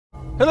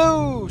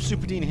Hello,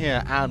 Superdean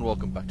here, and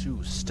welcome back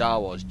to Star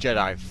Wars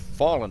Jedi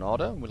Fallen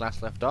Order. When we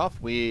last left off,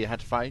 we had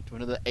to fight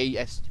another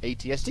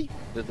ATST,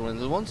 one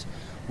of the ones.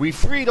 We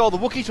freed all the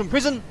Wookiees from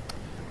prison,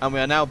 and we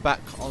are now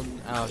back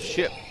on our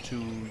ship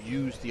to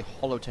use the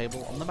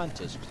holotable on the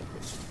Mantis.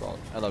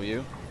 Hello,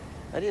 you.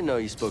 I didn't know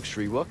you spoke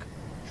Shriwook.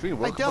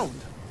 Shriwook? I don't,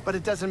 but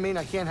it doesn't mean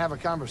I can't have a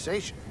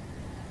conversation.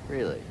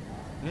 Really?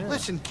 Yeah.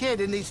 Listen,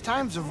 kid, in these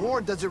times of war,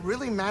 does it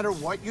really matter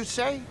what you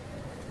say?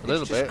 A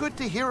little It's just bit. good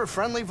to hear a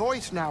friendly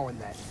voice now and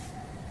then.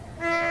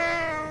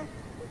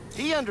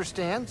 He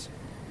understands.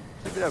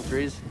 Keep it up,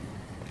 Grease.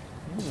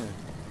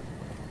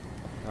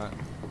 Right.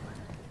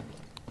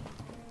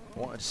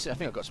 I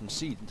think I got some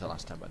seed until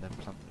last time, but I never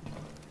planted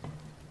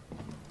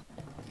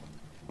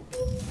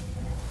them.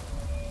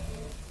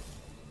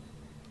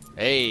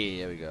 Hey,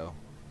 there we go.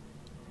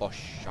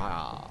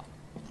 Bosha.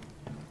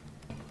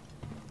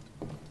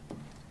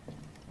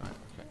 Right,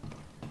 okay.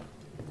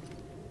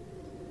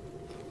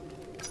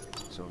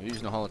 So we're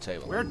using the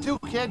holotable. Where to,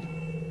 kid?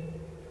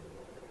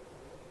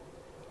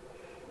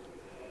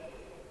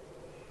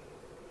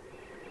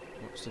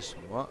 What's this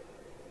one? What?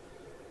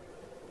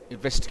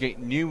 Investigate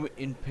new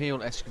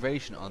Imperial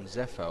excavation on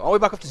Zepho. Oh, we're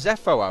back up to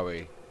Zepho, are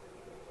we?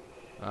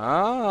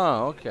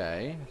 Ah,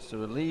 okay. So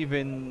we're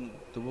leaving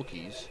the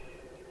Wookiees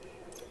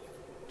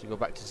to go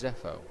back to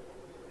Zepho.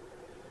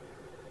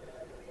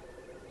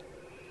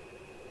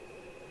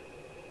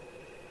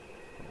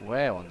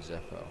 Where on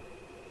Zepho?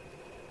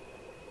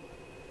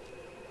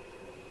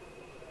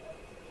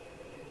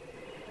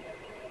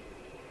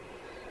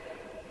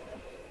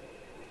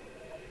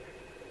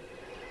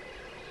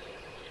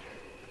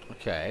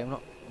 Okay, I'm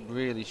not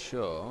really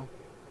sure.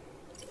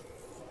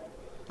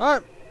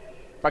 Alright,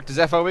 back to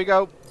Zepho we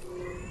go.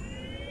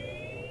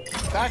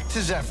 Back to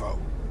Zepho.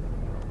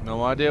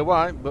 No idea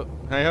why, but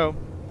hey ho.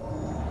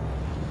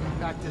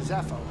 Back to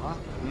Zepho, huh?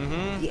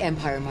 Mm-hmm. The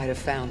Empire might have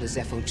found a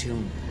Zepho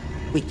tomb.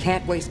 We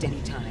can't waste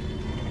any time.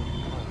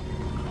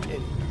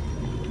 Pity.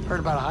 Heard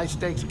about a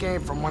high-stakes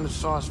game from one of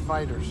Saw's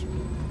fighters.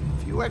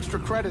 A few extra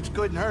credits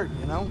couldn't hurt,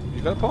 you know?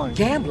 You got a point.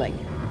 Gambling.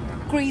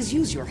 Grease,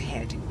 use your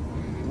head.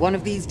 One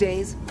of these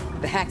days,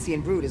 the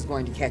Haxian brood is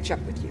going to catch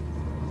up with you.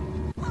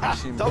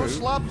 Those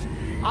slubs,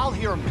 I'll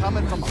hear them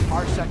coming from a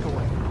parsec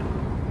away.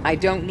 I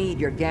don't need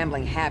your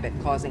gambling habit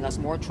causing us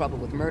more trouble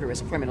with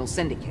murderous criminal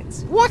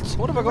syndicates. What?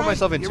 What have I got Right,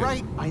 myself into? You're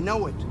right, I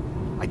know it.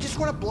 I just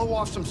want to blow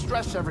off some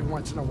stress every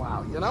once in a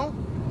while, you know?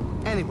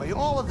 Anyway,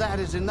 all of that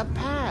is in the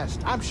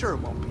past. I'm sure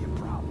it won't be a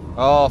problem.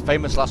 Oh,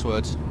 famous last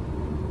words.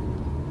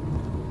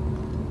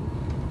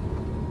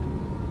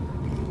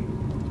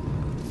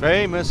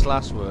 Famous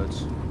last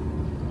words.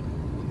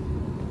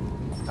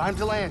 Time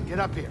to land. Get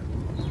up here.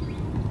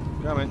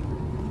 Coming.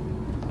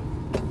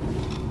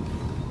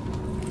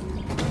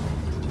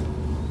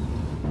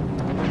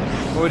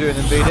 What are we doing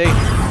in BD?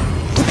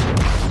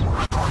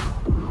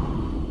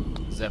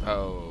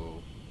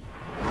 Zepho.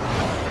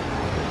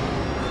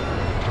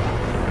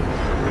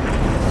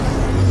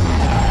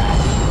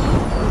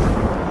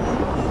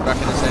 Back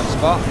in the same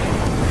spot.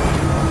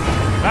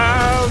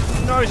 Loud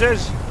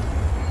noises!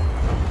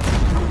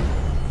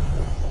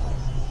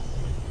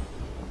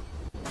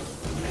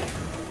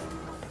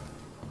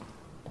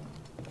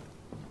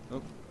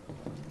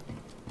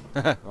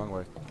 Wrong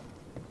way.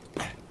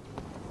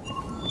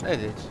 There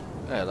it is.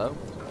 Hello.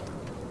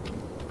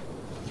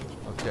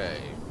 Okay.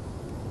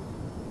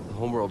 The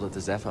homeworld of the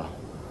Zepho.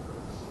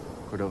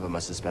 Cordova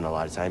must have spent a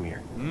lot of time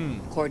here.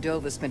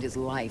 Cordova spent his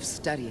life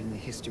studying the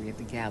history of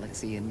the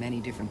galaxy in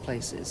many different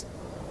places.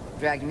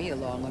 Dragged me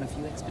along on a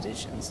few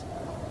expeditions.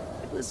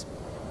 It was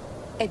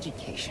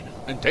educational.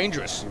 And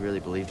dangerous. You really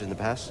believed in the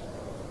past?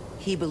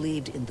 He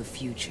believed in the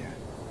future.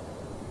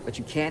 But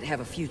you can't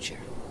have a future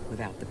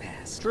without the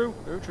past. True.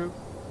 Very true.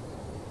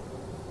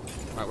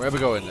 Right, where are we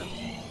going then?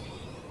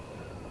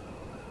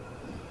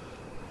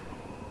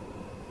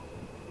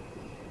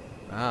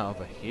 Ah,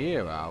 over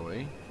here are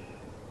we?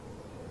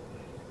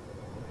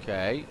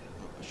 Okay.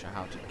 Not sure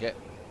how to get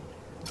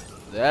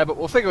there, but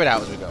we'll figure it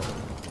out as we go.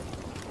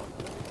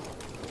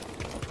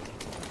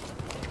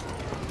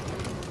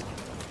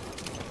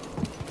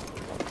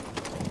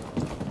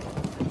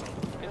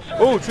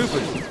 Oh,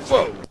 troopers!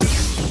 Whoa!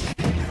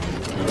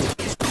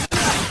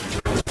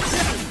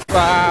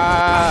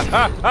 Ah!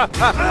 Ha, ha,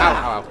 ha, ow,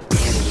 ow, ow.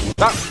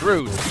 That's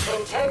rude.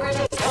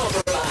 Integrity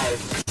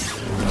compromised.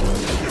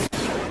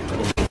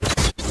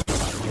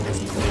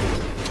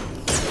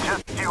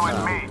 Just you and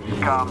me,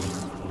 scum.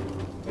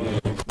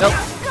 Nope.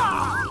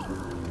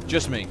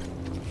 Just me.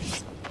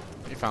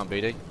 You found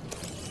BD.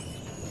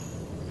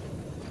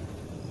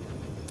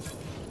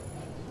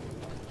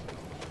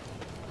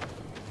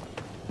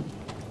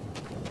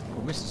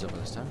 We'll miss this over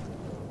this time.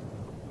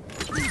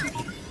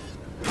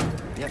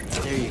 Yep,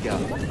 there you go.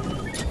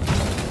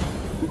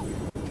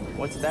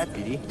 What's that,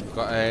 BD?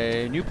 Got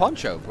a new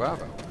poncho.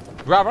 Bravo.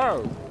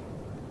 Bravo!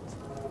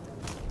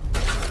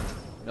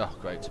 Oh,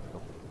 great.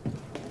 Typical.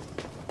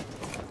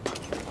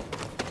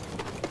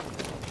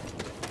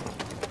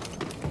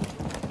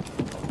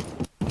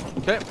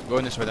 Okay,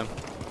 going this way then.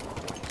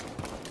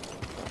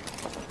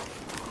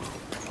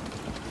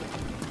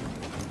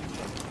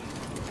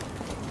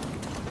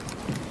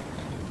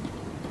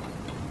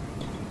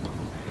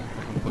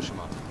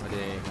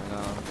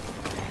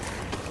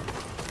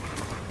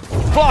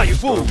 fly, you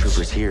fool!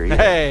 Stormtroopers here either.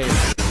 Hey!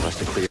 Must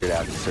have cleared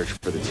out in search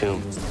for the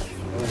tomb.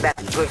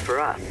 That's good for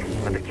us,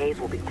 but the caves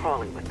will be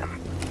crawling with them.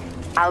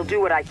 I'll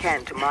do what I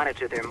can to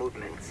monitor their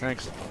movements.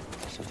 Thanks.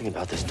 Something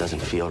about this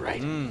doesn't feel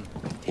right.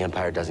 The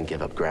Empire doesn't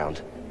give up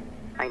ground.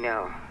 I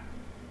know.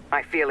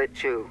 I feel it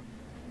too.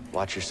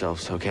 Watch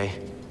yourselves, okay?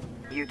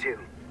 You too.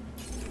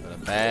 Got a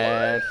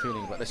bad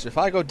feeling about this. If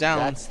I go down...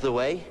 That's the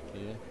way?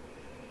 Yeah.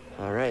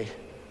 All right.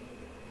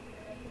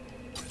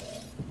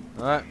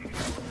 Alright.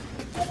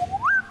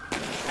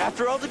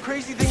 After all the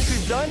crazy things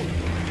we've done,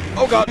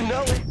 Oh god! you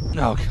know it.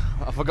 No,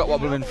 I forgot what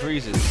blooming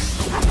freezes.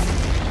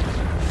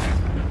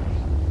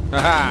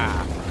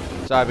 Haha!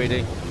 Sorry,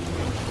 BD.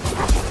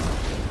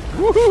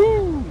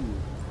 Woohoo!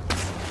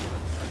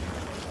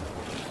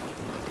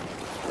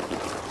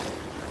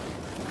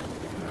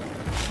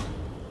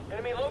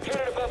 Enemy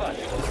located above us.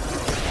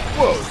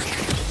 Whoa!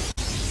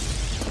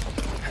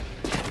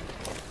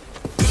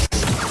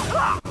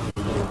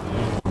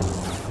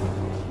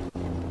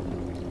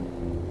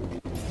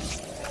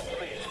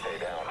 Please stay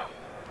down.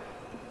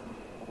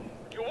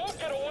 You won't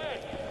get away.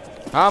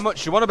 How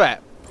much you want to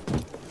bet?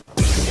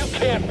 You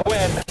can't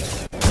win.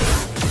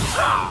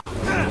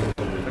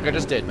 Like I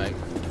just did, mate.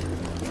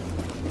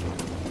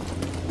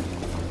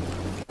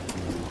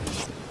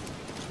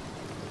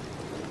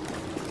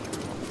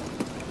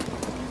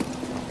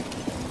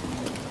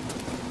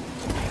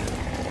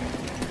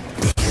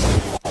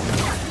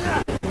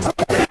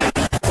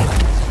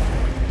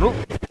 Nope.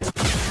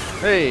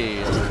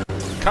 Hey,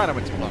 kind of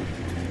went too long.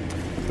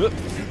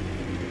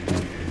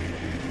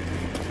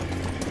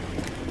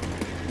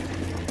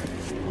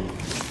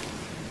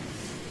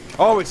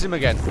 Oh, it's him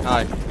again.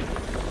 Hi.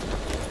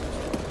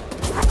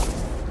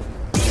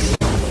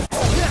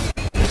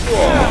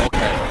 Whoa,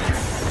 okay.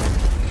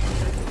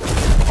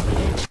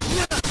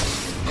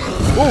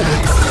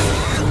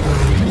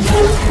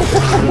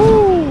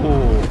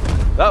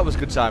 Ooh. That was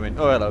good timing.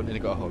 Oh, hello. Nearly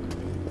got a hug.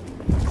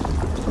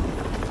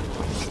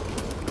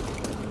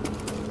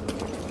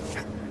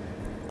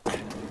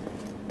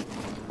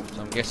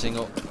 So I'm guessing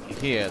up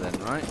here then,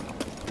 right?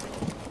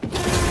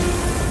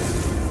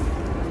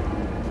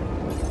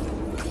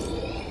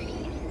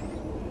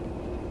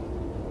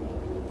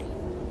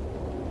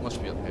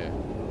 Must be up here.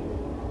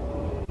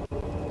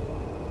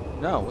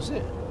 No, was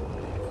it?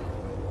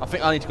 I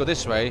think I need to go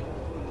this way,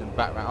 then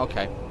back round.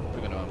 Okay, I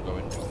think I know where I'm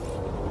going.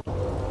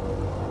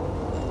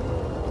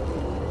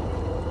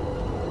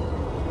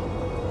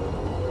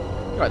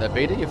 You right there,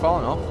 Beady? You're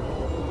falling off.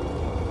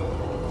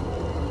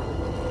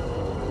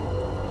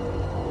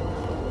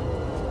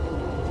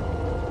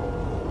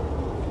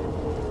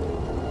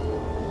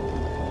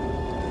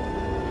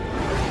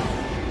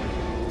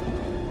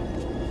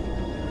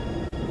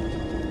 I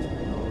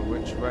don't know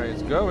which way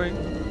it's going.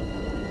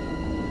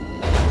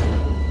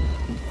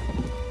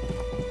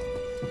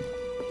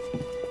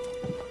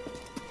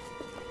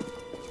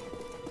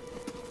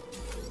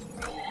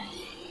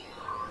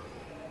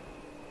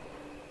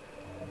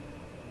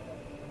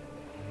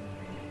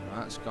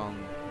 That's gone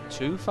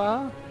too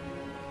far?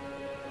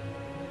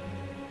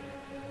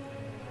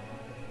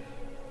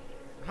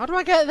 How do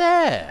I get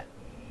there?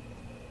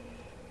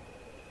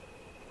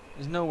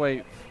 There's no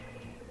way.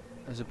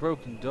 There's a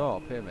broken door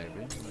up here,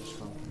 maybe.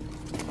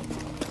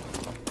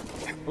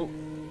 Oh.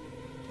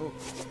 Oh.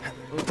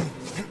 Oh.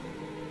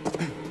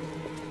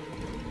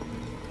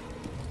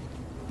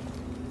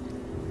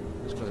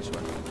 Let's go this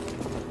way.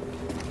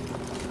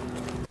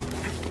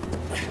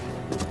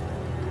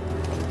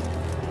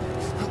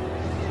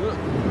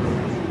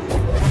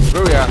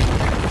 Booyah!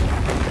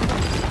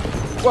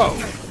 Whoa!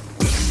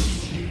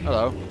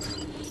 Hello.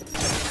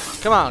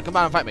 Come on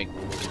and fight me.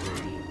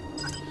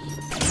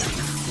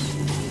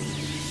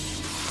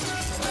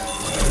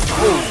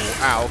 Ooh,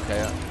 ow,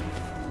 okay.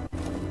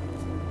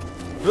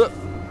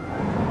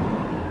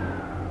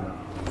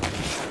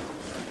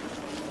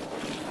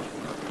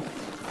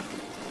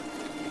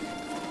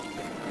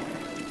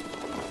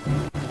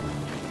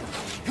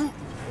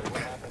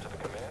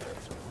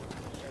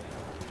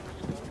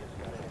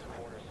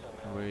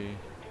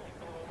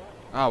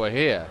 Oh, we're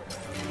here.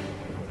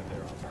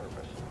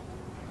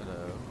 Hello.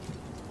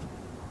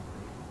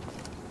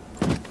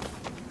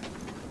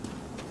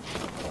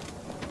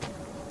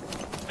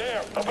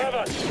 There, above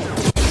us.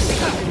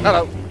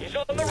 Hello. He's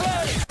on the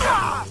run.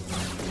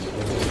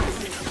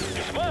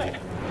 He's mine.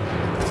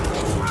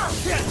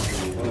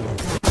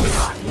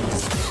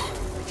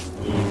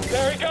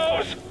 There he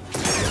goes.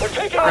 We're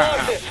taking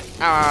losses.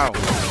 Ow, ow.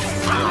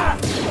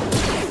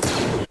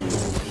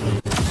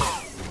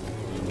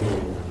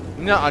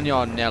 Not on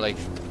your Nelly.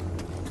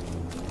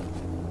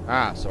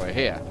 Ah, so we're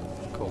here.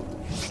 Cool.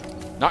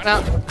 Knock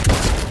knock.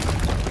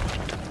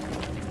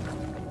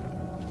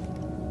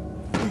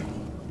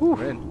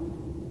 We're in.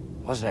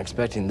 Wasn't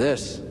expecting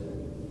this.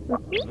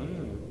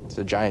 It's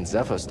a giant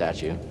Zepho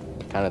statue.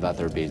 Kind of thought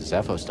there would be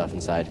Zepho stuff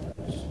inside.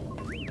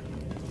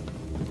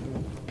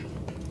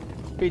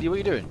 Petey, what are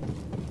you doing?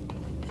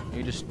 Are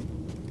you just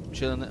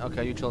chilling?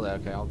 Okay, you chill there.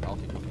 Okay, I'll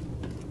keep looking.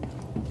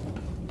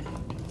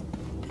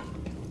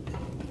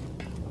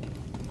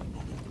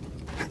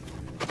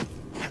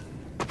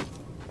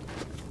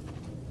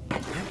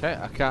 Okay,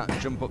 I can't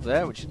jump up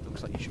there, which it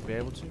looks like you should be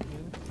able to.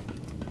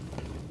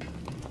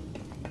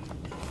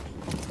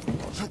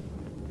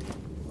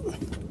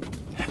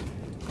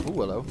 Oh,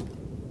 hello.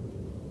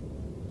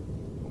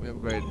 We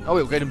upgrade. Oh,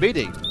 we upgraded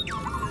BD.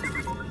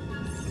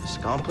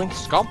 Scompling?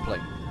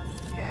 Scompling.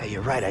 Yeah,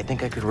 you're right. I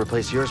think I could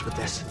replace yours with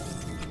this.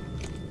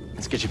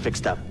 Let's get you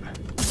fixed up.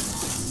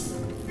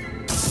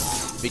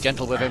 Be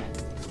gentle with him.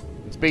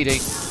 It's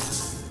BD.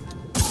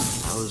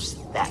 How's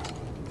that?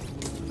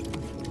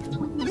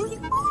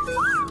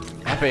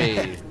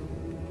 Happy.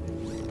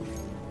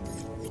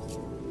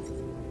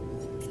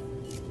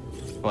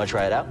 Want to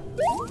try it out?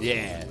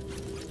 Yeah.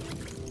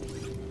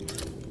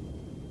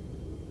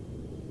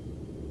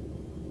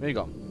 There you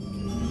go.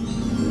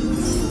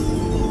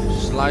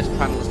 Slice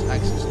panels to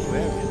access new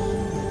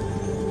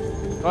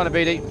areas. Come on,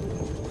 BD.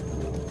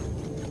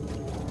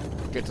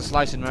 Get to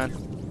slicing, man.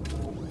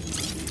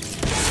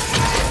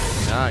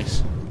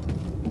 Nice.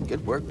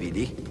 Good work,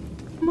 BD.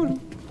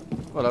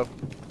 Hello.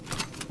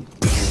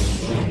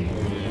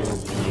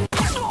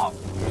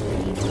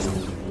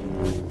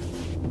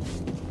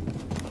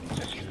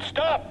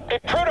 Stop!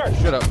 Intruder!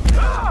 Shut up.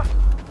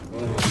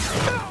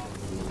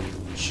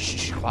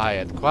 Shh,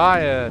 quiet,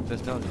 quiet.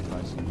 There's no need,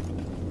 guys.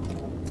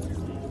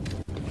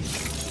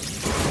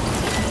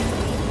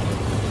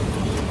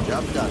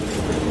 Job done.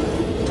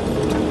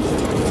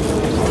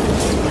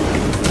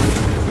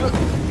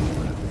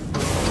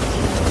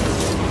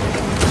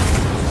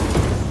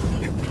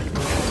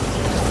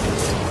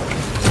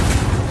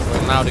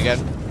 Going loud again.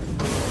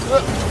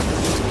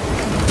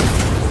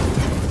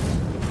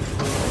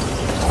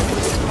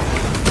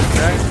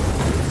 Okay.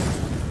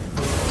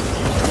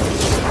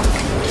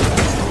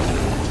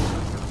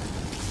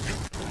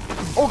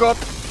 Oh god!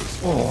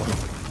 Oh.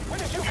 Where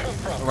did you come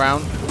from?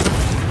 Around.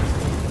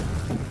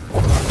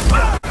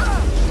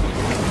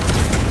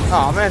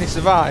 Oh man, he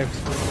survived.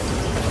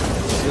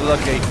 You're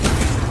lucky.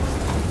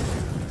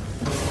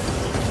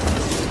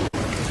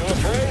 You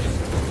afraid?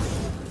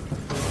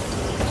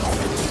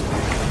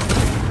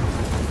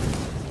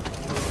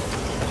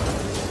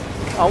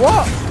 Oh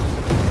what?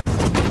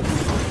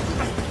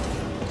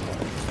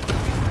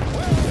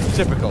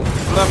 Typical.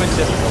 Blooming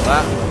typical,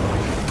 that.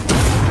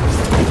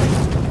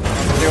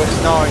 Do its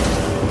noise.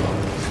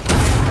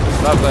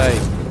 Lovely.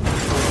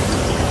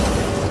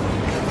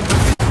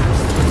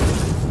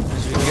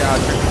 So we can get our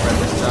drink bread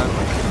this time.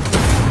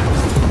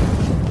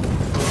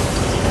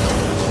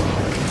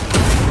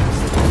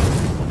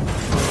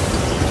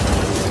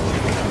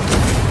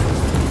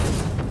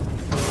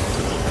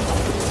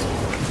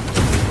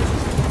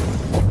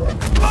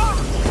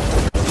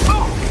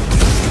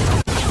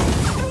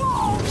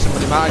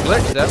 Somebody might have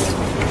glitched them.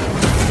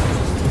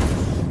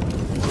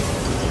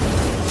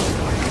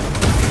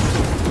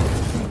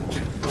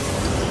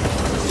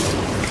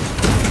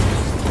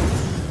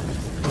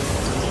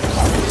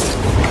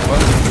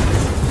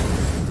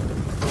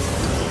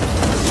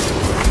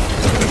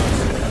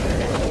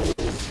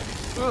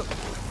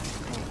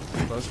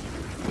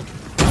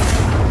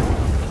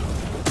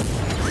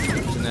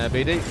 What's in there,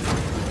 BD?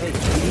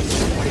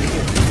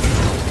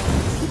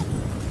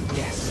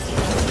 Yes.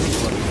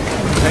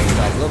 Tank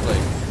job, lovely.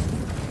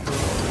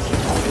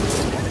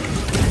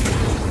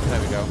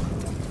 There we go.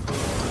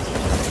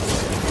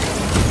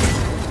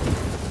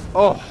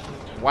 Oh,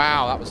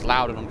 wow, that was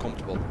loud and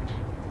uncomfortable.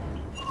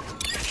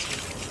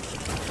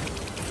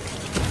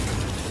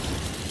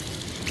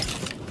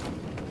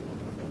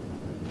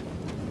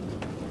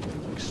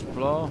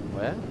 Explore,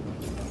 where?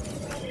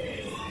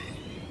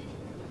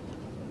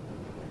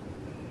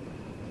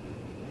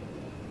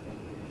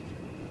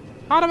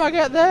 How do I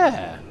get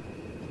there?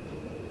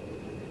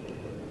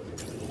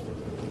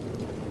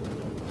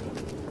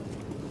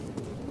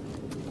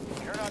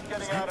 You're not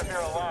getting out of here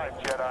alive,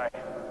 Jedi.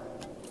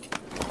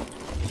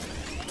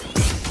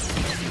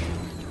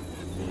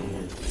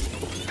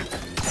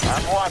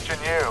 I'm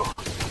watching you.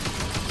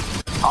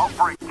 I'll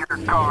break your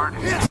guard.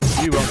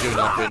 You won't do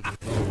nothing.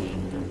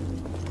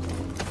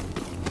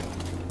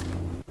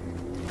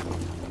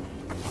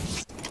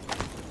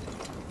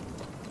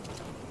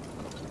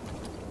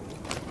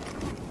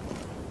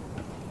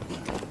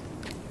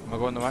 Am I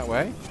going the right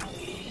way?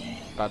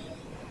 Bad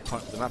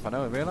point to the map, I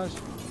know, I realise.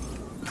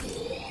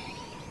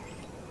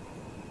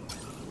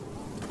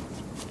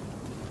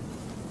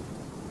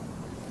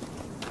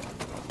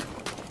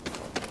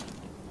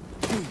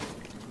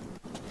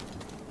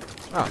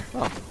 Oh.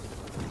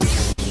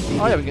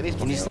 Oh yeah, we get these.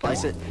 Can you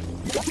slice it?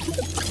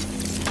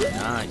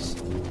 Nice.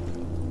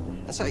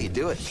 That's how you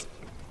do it.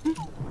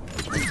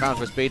 Found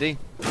for Speedy.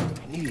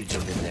 I knew you'd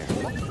jump in there.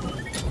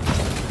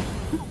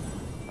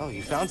 Oh,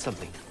 you found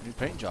something. New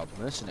paint job,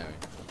 mercenary.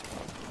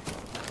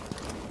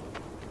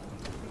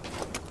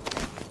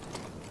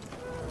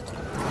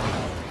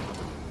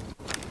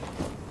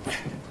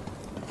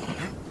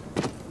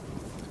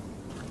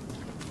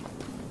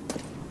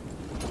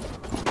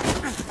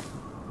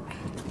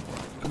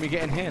 Can we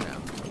get in here now?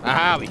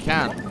 Aha, we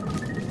can.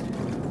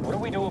 What do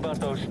we do about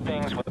those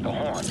things with the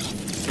horns?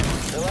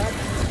 Relax,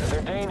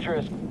 they're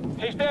dangerous.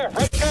 He's there,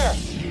 right there!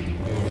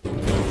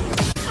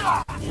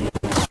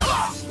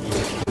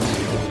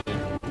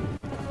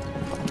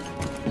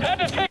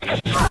 to take us.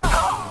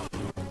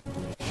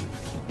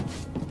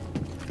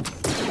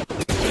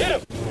 Hit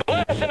him!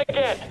 Blasting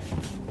again!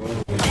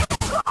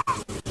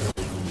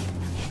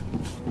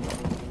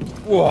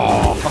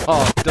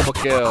 Whoa! Double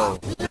kill.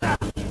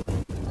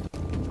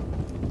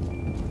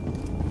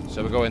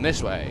 So we're going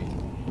this way.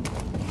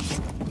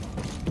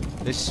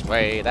 This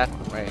way, that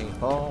way,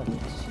 forwards.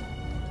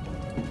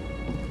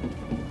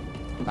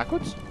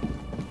 Backwards?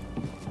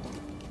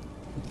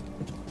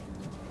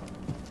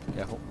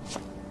 Careful.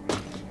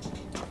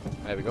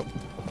 There we go.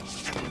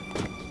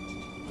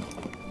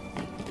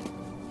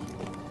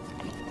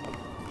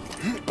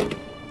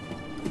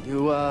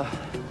 You, Not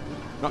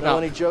know now.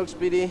 any jokes,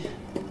 BD?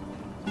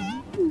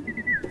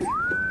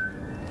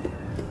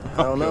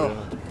 I don't know.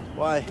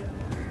 Why?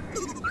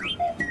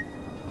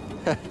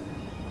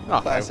 Oh,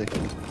 Classic.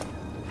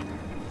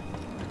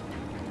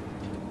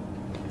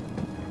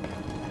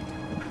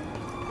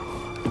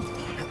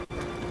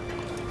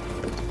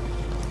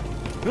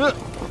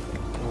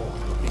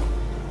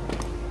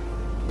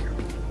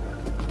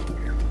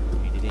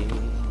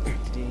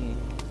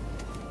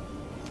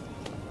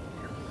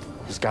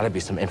 There's got to be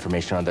some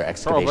information on their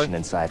excavation Probably.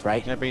 inside,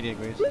 right? Yeah, BD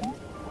agrees.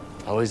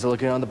 Always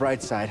looking on the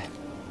bright side.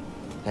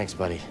 Thanks,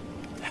 buddy.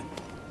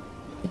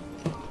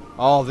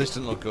 Oh, this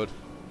doesn't look good.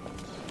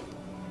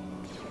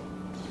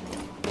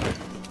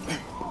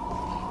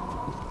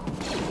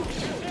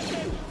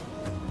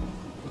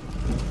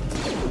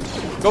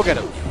 Go get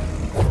him.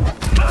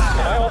 Am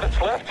I all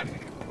that's left?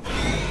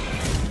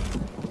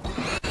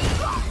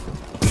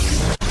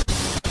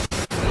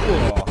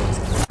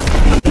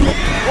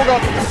 Oh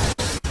god.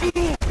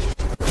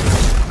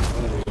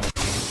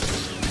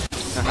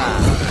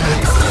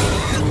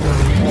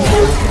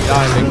 Oh,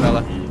 die, big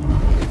fella.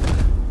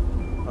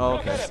 Oh,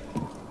 okay.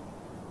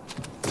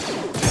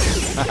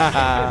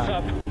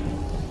 Up.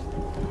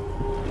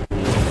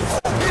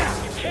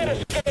 You can't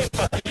escape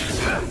us.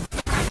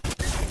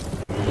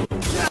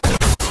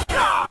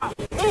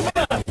 Move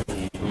on.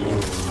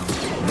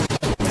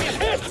 He's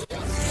hit.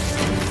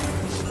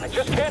 I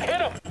just can't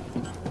hit him.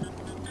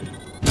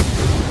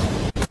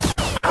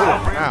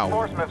 Ow.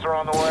 Reinforcements are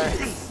on the way.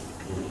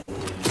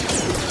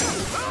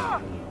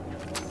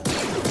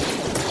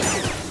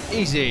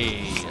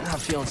 Easy. I'm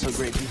feeling so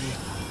great, BD.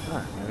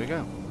 Ah, there we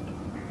go.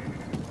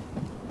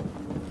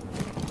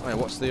 Wait,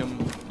 what's the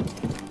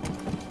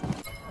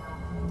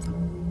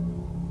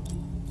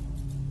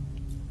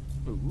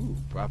Ooh,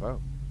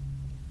 bravo.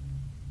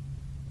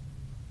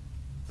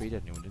 Beat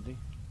anyone, didn't he?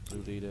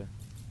 Blue leader.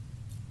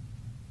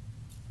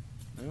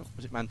 No,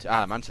 was it Mantis?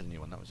 Ah, Mantis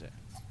new one, that was it.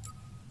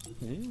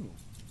 Ooh,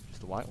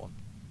 just the white one.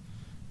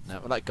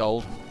 No, I like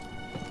gold.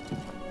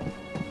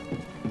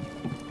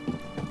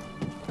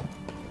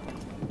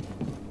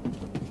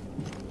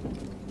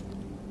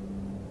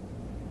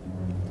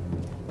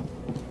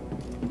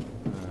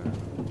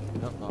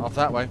 Nope, not off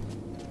that way.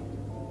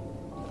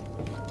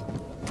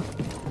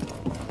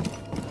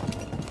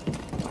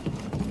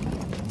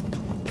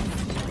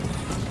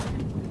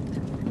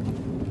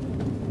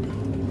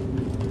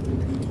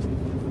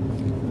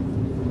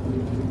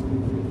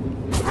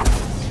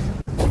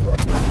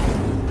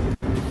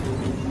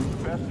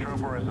 Best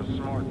trooper is a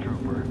smart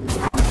trooper.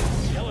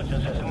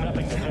 Intelligence has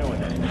nothing to do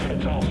with it.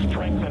 It's all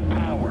strength and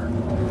power.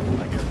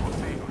 I guess we'll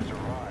see who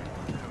survives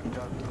and who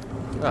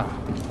doesn't. Ah.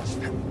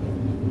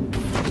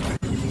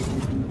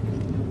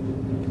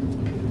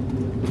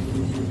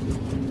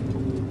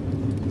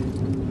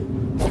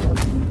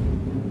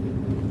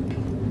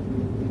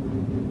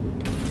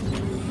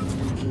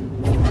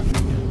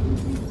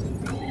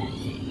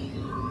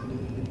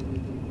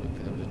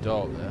 There was a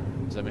door there.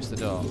 Did I miss the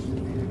door?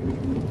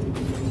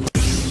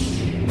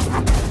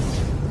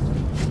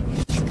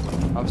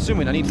 I'm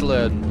assuming I need to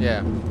learn,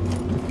 yeah.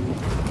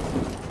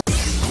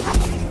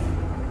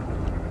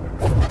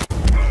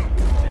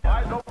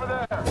 Eyes over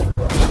there.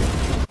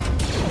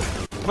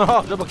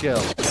 Oh, double kill.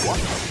 Of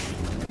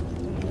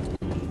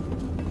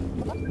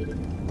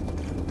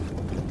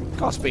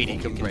course Speedy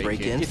can break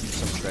break in. in? Give him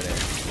some credit.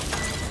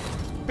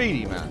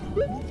 Speedy, man.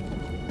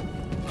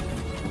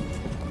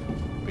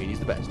 Speedy's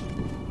the best.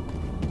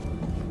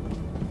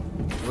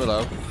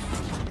 Hello.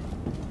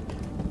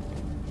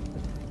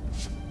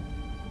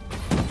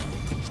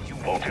 You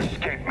won't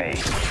escape me.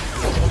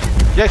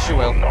 Yes, you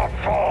will. Not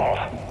fall.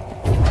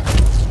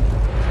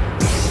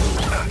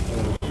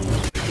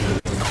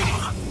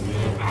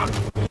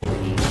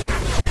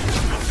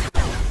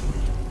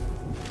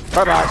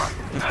 Bye bye.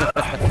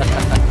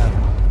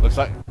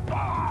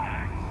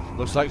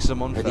 Looks like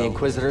someone Are the fell.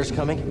 Inquisitors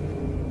coming?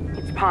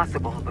 It's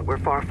possible, but we're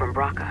far from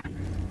Braca.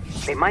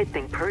 They might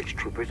think purge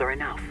troopers are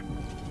enough.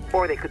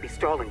 Or they could be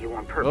stalling you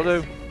on purpose.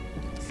 Will do.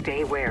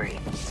 Stay wary.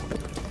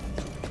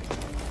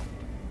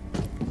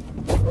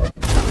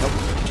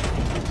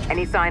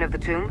 Any sign of the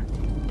tomb?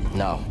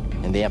 No,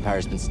 and the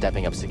Empire's been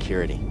stepping up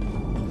security.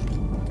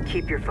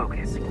 Keep your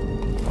focus.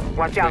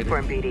 Watch out for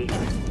him, BD.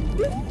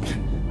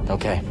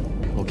 Okay,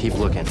 we'll keep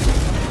looking.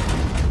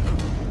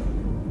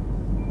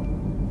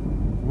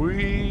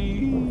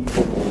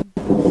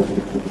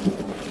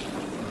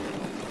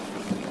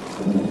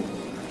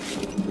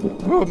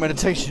 Ooh,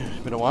 meditation. It's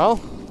been a while.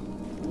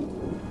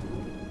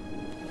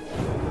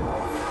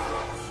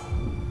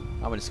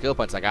 How many skill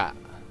points I got?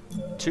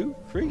 2,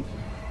 3,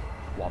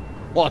 1.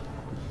 1.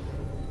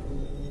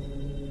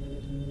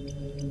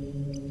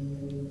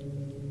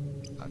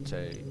 That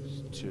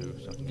takes 2.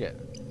 So I can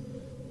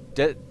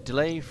get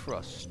delay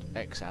thrust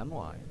X and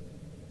Y.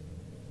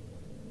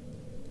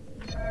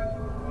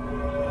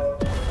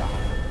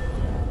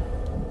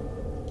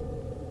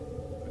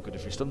 Good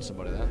if you stun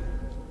somebody then.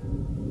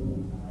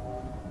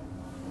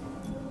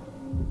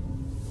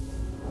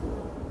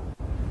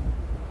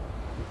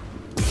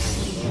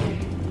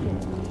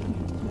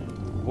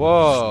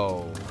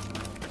 Whoa!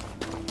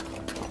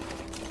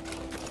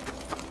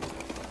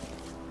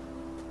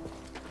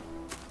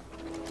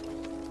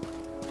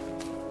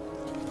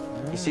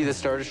 You see the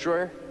Star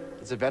Destroyer?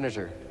 It's a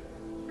Venator.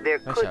 There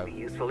That's could how- be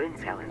useful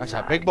intel inside. That's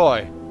a big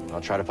boy.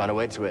 I'll try to find a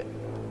way to it.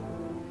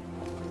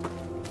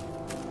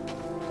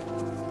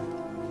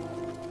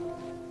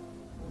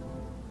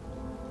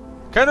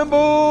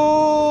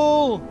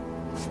 Cannonball!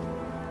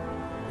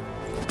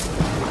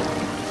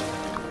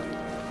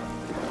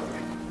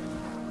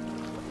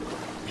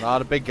 A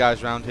lot of big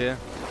guys around here.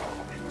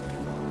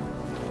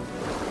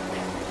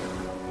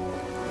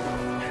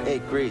 Hey,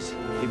 Grease,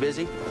 you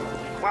busy?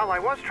 Well, I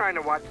was trying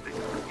to watch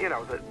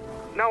the,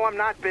 No, I'm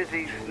not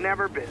busy.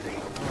 Never busy.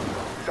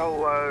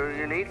 So,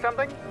 you need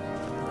something?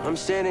 I'm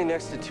standing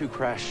next to 2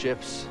 crashed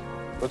ships.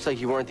 Looks like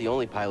you weren't the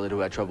only pilot who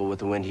had trouble with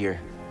the wind here.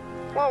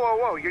 Whoa, whoa,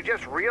 whoa. You're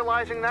just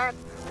realizing that?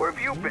 Where have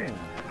you been?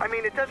 I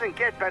mean, it doesn't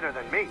get better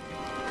than me.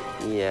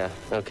 Yeah,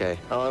 okay.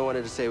 All I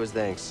wanted to say was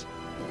thanks.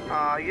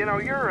 You're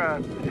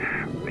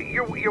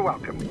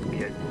welcome,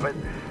 kid. But,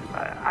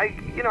 I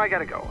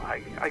gotta go.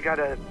 I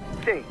gotta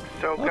think.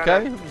 So,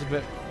 Okay, it was a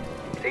bit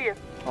See ya.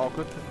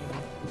 awkward.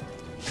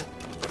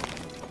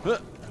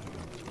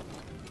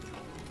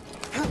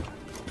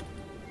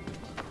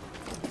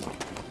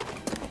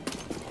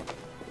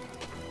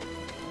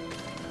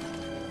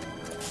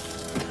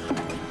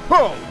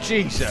 Oh,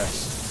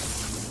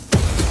 Jesus!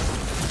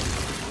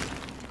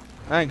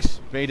 Thanks,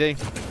 BD.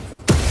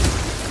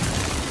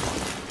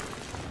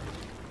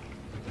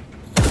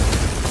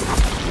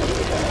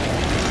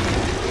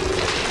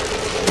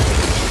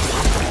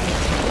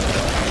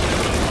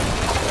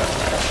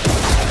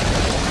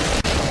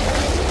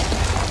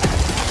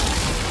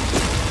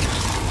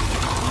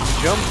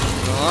 Jump,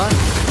 alright.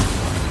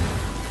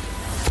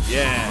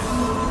 Yeah.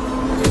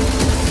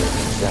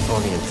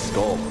 Definitely in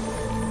Skull.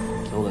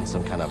 Killed in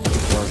some kind of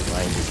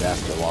horrifying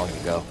disaster long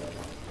ago.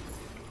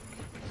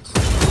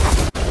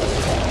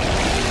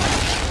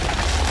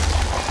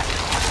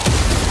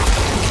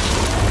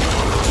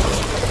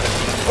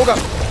 Oh god!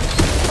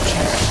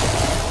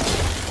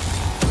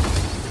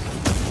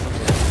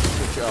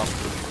 Good job.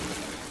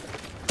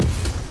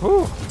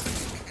 Whew.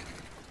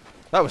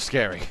 That was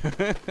scary.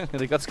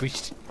 They got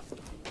squeezed.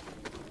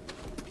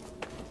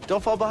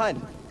 Don't fall behind.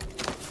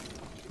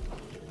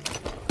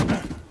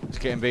 Just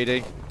getting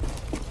BD.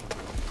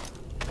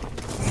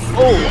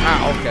 Oh,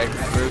 ow, okay.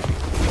 Rude.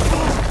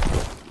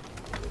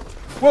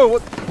 Whoa,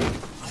 what?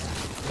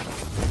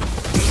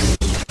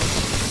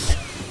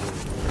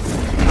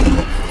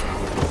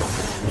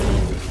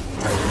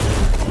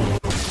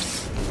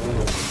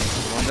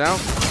 One down.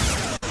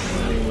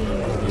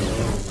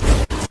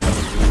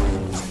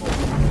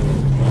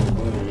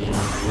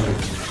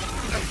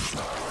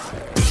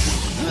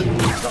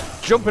 Stop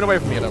jumping away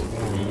from me, little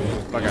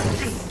bugger.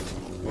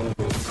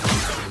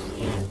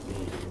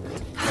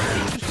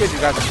 Just gave you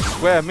guys a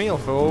square meal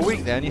for a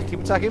week there, and you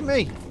keep attacking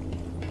me.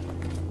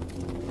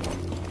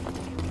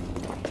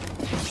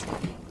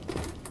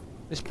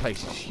 This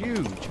place is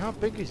huge. How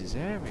big is this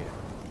area?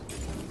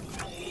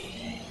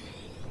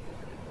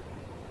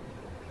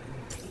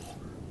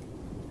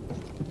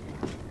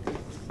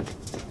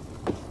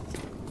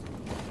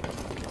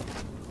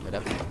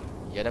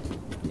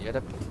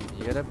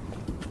 Get up.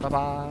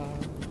 Bye-bye.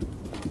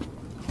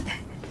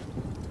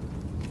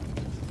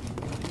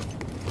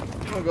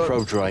 Oh god.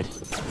 Probe droid.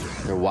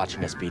 They're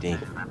watching us, BD.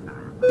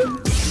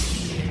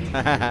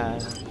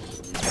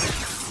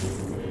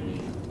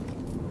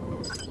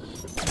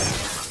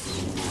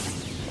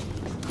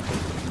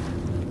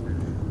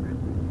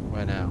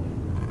 Where now?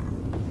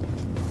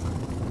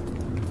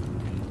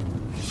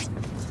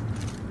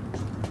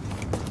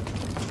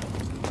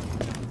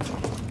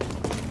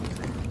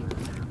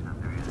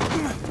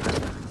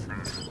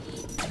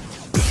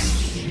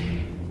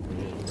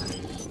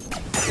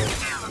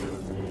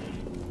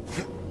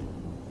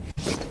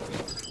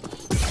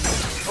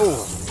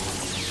 Oh.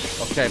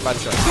 Okay, bad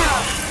shot.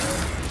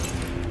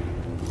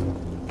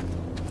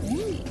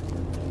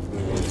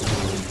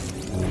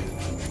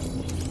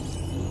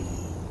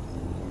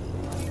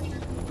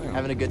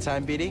 Having a good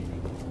time, BD?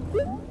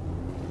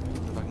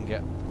 If I can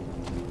get.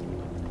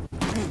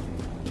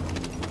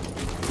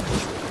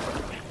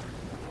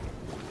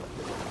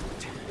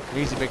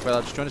 Easy, big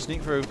fella. Just trying to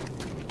sneak through.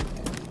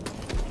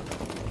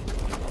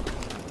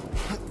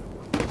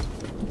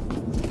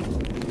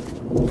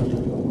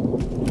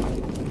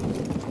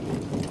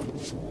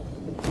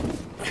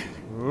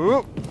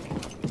 Whoop.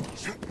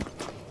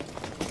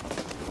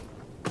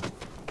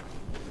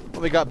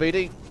 What we got,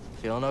 BD?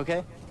 Feeling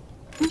okay?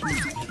 Hey,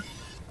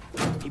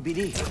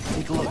 BD,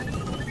 take a look.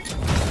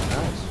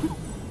 Nice.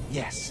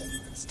 Yes,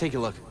 let's take a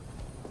look.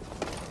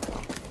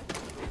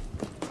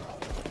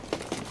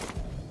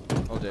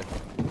 Oh dear.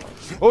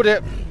 Oh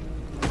dear.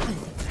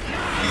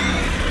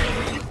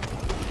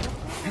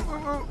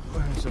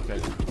 It's okay.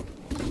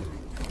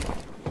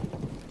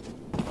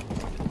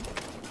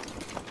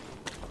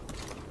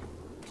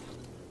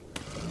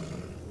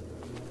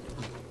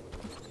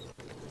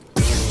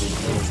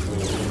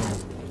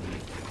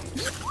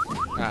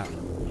 Ah.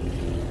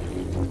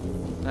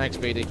 Thanks,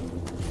 BD.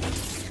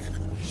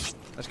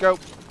 Let's go.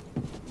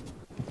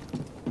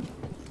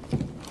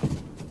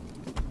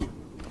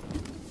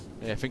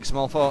 Yeah, think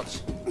small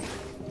thoughts.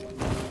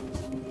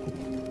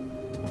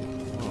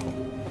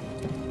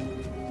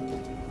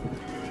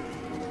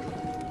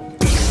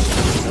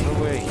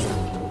 Another way.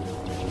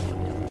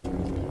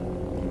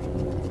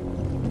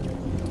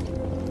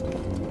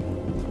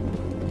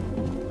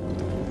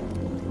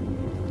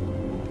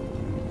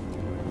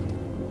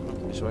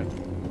 This way.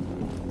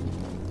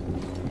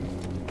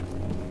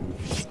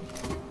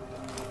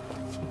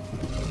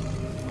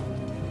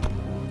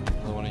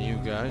 Another one of you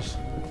guys.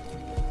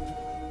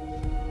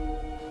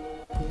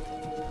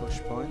 Push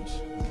points.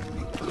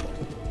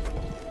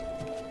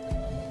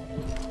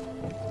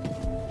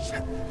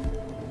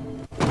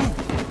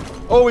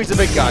 Oh, he's the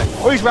big guy.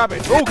 Oh, he's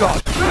rabbit. Oh,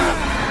 God.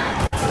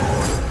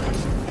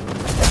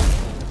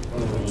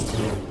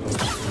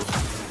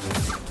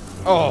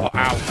 Oh,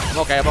 ow. I'm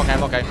okay, I'm okay,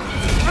 I'm okay.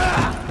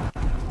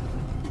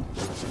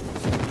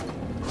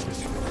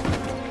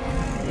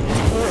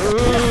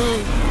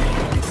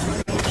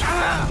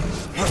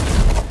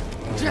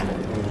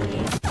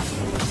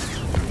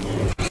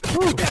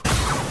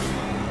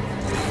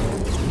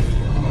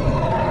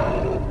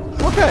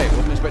 Okay,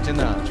 wasn't expecting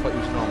that. I just thought he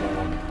was a normal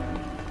one.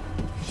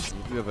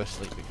 You have a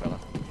sleepy fella.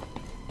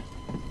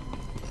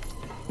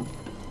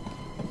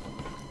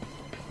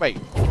 Wait,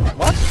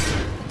 what?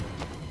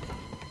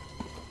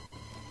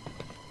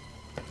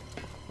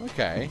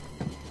 Okay.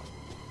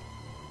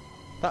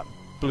 That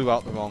blew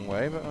out the wrong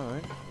way, but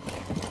alright.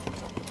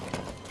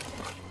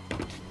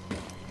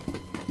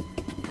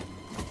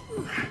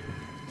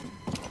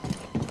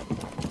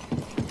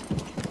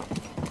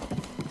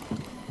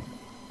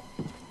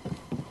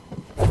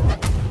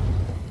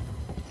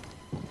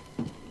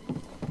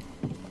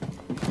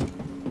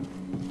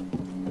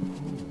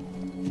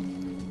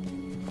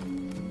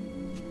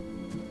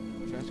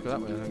 Let's go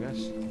that way then, I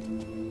guess.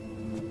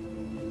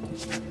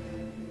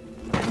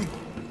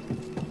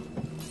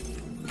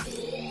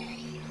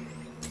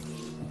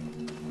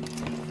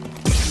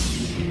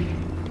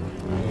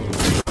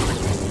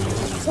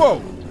 Whoa!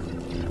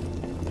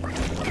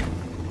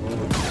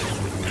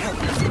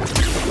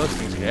 Those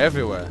things get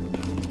everywhere.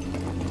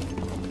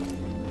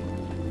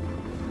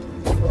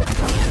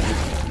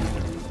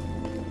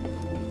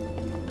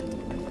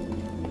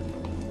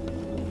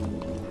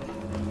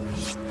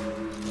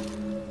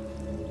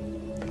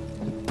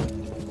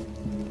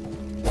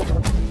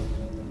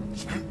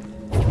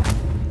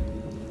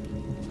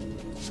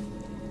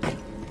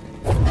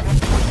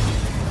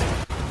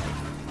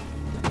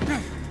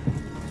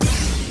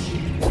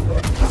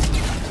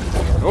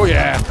 Oh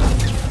yeah!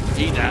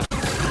 Eat that.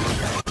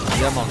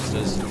 Yeah,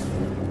 monsters.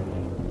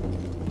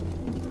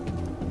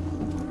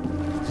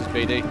 This is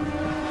BD.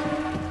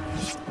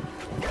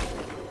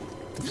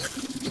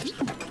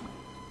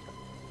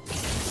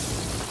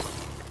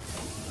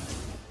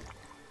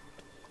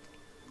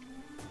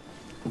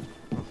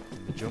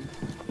 The jump.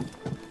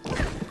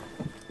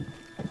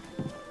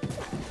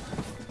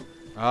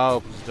 Oh,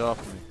 opens the door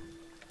for me.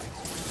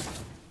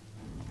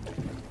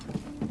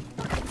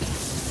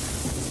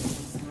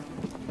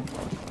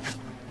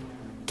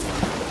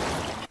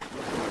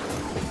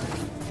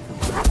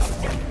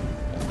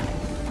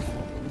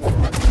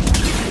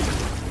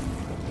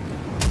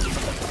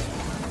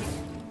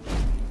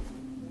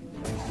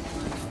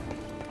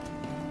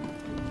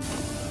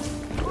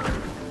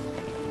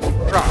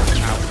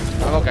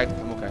 I'm okay,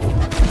 I'm okay.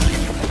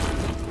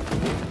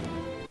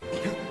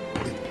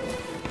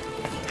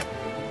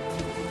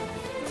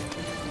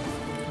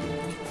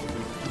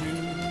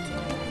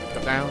 Go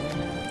down.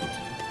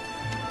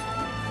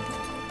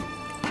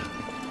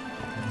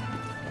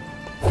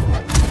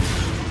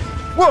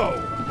 Whoa!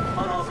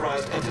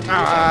 Unauthorized entity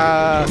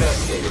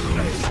investigated.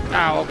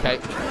 Ow, okay.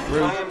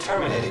 Rude. I am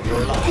terminating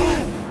your life.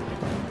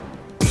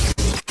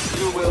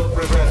 You will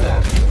regret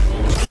that.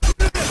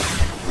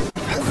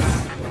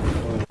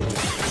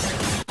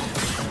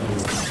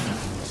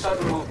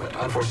 Sudden movement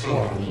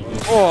unforeseen.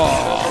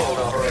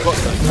 Oh!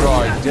 What's that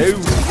try do?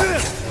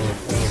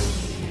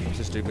 What's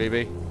this do,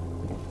 baby?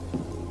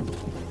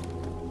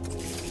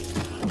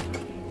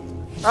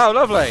 Oh,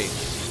 lovely!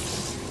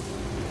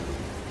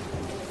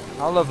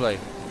 How lovely.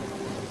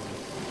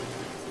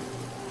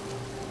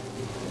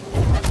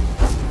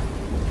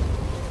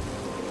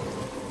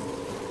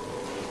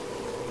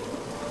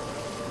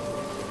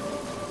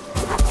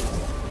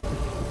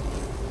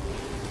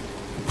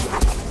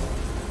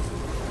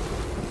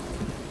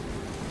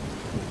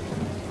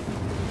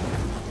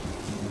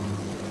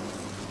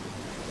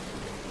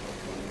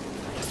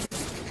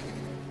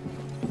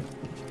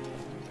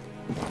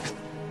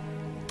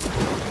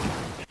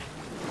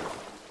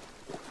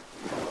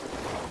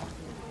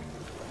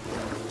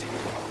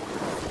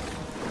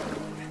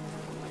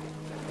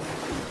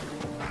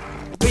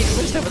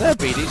 stay over there,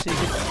 BD, so you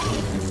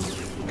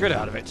can get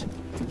out of it.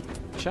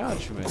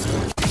 Charge from it.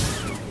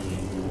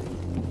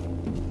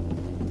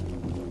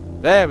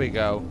 There we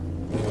go.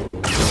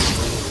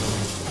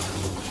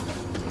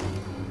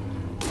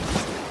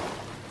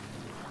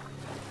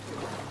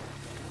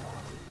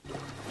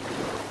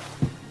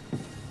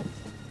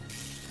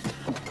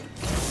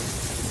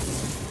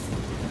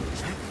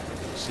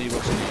 See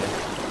what's in here.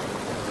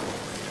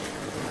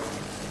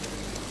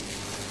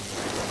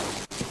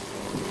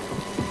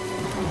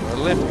 A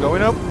lift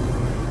going up.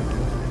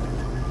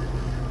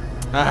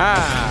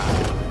 Aha!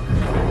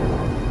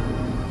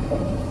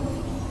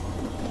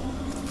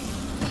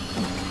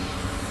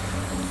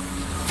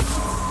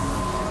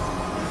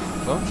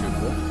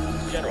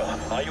 Stormtrooper. General,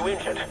 are you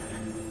injured?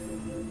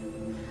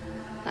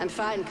 I'm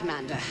fine,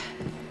 Commander.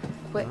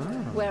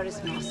 Where is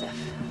Nosef?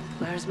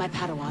 Where is my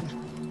Padawan?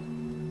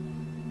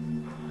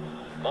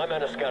 My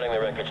men are scouting the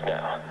wreckage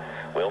now.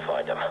 We'll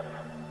find them.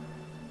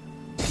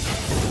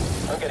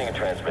 I'm getting a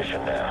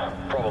transmission now.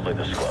 Probably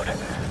the squad.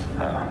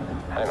 Oh,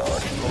 hang on.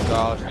 Oh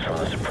god. It's from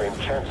the Supreme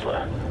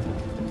Chancellor.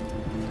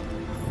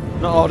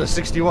 Not Order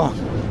 61.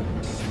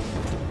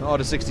 Not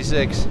Order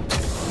 66.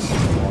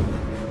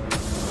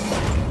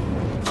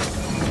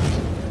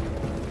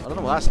 I don't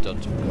know what that's done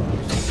to me.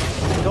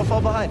 Don't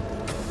fall behind.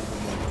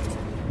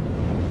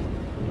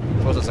 I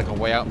suppose that's like a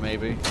way out,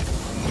 maybe.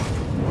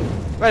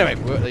 But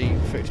anyway, we're at the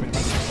 30-minute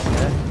mark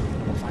there.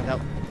 We'll find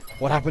out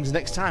what happens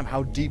next time.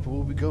 How deep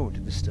will we go into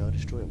the Star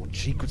Destroyer? What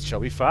secrets shall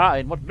we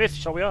find? What myths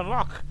shall we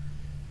unlock?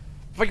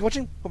 Thank you for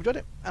watching. Hope you enjoyed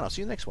it. And I'll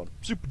see you in the next one.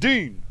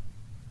 Superdean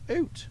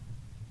out.